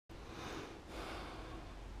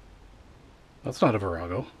That's not a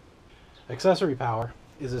Virago. Accessory power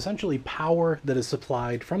is essentially power that is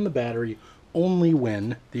supplied from the battery only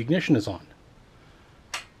when the ignition is on.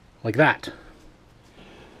 Like that.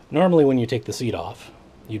 Normally when you take the seat off,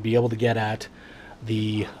 you'd be able to get at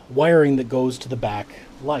the wiring that goes to the back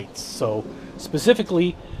lights. So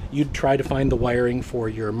specifically, you'd try to find the wiring for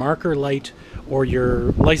your marker light or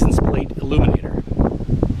your license plate illuminator.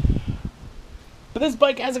 But this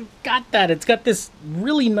bike hasn't got that. It's got this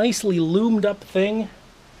really nicely loomed up thing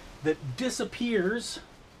that disappears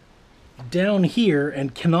down here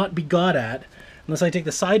and cannot be got at unless I take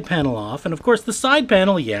the side panel off. And of course the side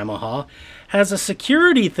panel, Yamaha, has a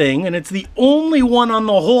security thing, and it's the only one on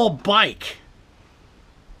the whole bike.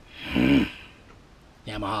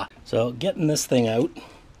 Yamaha. So getting this thing out,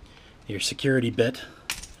 your security bit,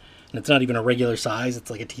 and it's not even a regular size,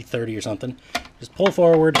 it's like a T30 or something. Just pull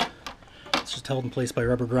forward. It's just held in place by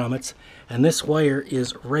rubber grommets, and this wire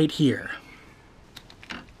is right here.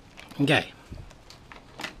 Okay.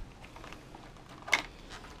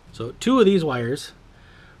 So 2 of these wires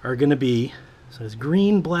are going to be, so it's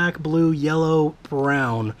green, black, blue, yellow,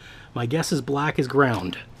 brown. My guess is black is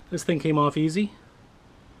ground. This thing came off easy.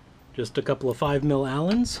 Just a couple of 5mm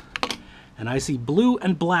Allens. And I see blue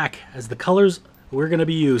and black as the colors we're going to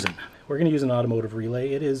be using. We're going to use an automotive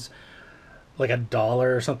relay. It is like $1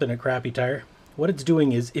 or something at Crappy Tire. What it's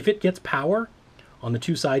doing is, if it gets power on the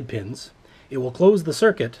 2 side pins, it will close the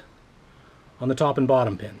circuit on the top and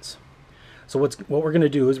bottom pins. So what we're going to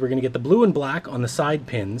do is we're going to get the blue and black on the side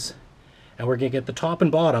pins, and we're going to get the top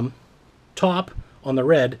and bottom. Top on the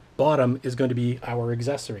red, bottom is going to be our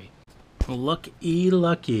accessory.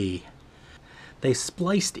 Lucky. They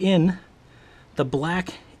spliced in the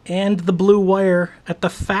black and the blue wire at the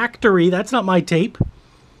factory. That's not my tape.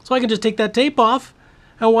 So I can just take that tape off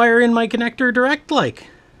and wire in my connector direct like.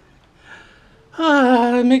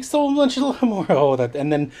 It makes so much more. Oh,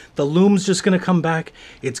 and then the loom's just going to come back.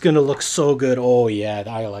 It's going to look so good. Oh yeah,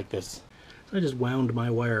 I like this. So I just wound my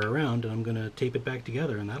wire around, and I'm going to tape it back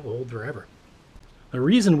together, and that will hold forever. The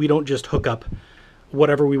reason we don't just hook up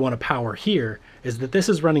whatever we want to power here is that this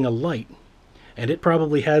is running a light, and it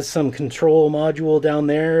probably has some control module down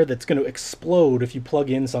there that's going to explode if you plug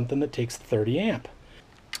in something that takes 30 amp.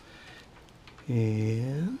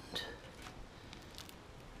 And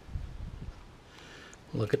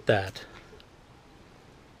look at that.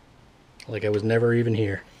 Like I was never even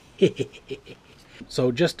here.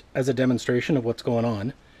 So just as a demonstration of what's going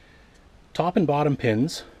on, top and bottom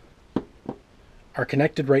pins are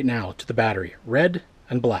connected right now to the battery. Red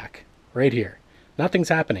and black, right here. Nothing's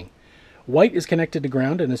happening. White is connected to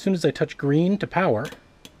ground, and as soon as I touch green to power,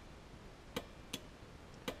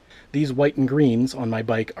 these white and greens on my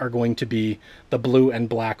bike are going to be the blue and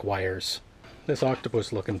black wires. This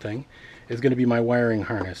octopus looking thing is going to be my wiring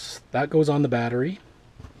harness. That goes on the battery.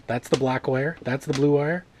 That's the black wire. That's the blue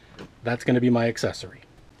wire. That's going to be my accessory.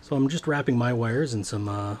 So I'm just wrapping my wires in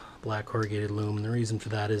some black corrugated loom. And the reason for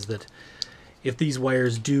that is that if these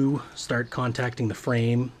wires do start contacting the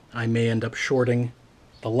frame, I may end up shorting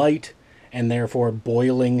the light and therefore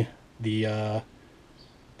boiling the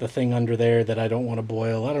thing under there that I don't want to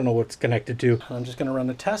boil. I don't know what it's connected to. I'm just going to run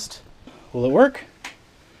a test. Will it work?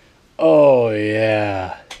 Oh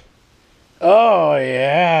yeah. Oh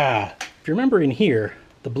yeah. If you remember in here,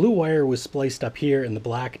 the blue wire was spliced up here and the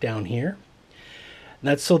black down here. And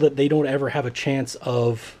that's so that they don't ever have a chance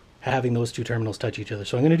of having those 2 terminals touch each other.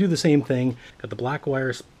 So I'm going to do the same thing. Got the black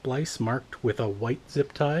wire splice marked with a white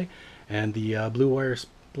zip tie, and the blue wire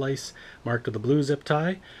splice marked with a blue zip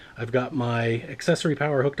tie. I've got my accessory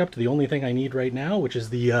power hooked up to the only thing I need right now, which is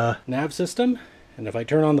the nav system. And if I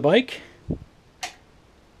turn on the bike,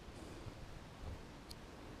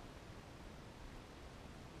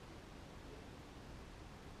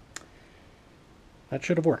 that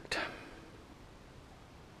should have worked.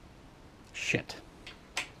 Shit.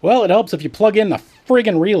 Well, it helps if you plug in the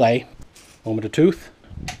friggin' relay. Moment of truth.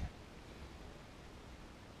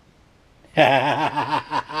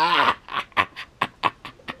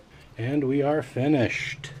 And we are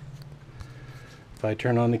finished. If I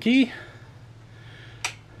turn on the key,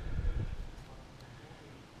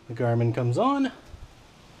 the Garmin comes on.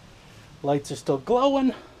 Lights are still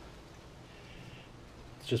glowing.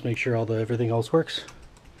 Let's just make sure everything else works.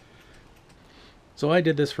 So I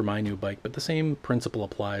did this for my new bike, but the same principle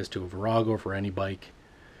applies to a Virago for any bike.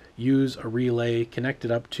 Use a relay, connect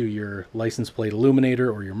it up to your license plate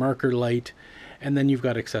illuminator or your marker light, and then you've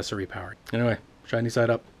got accessory power. Anyway, shiny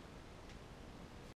side up.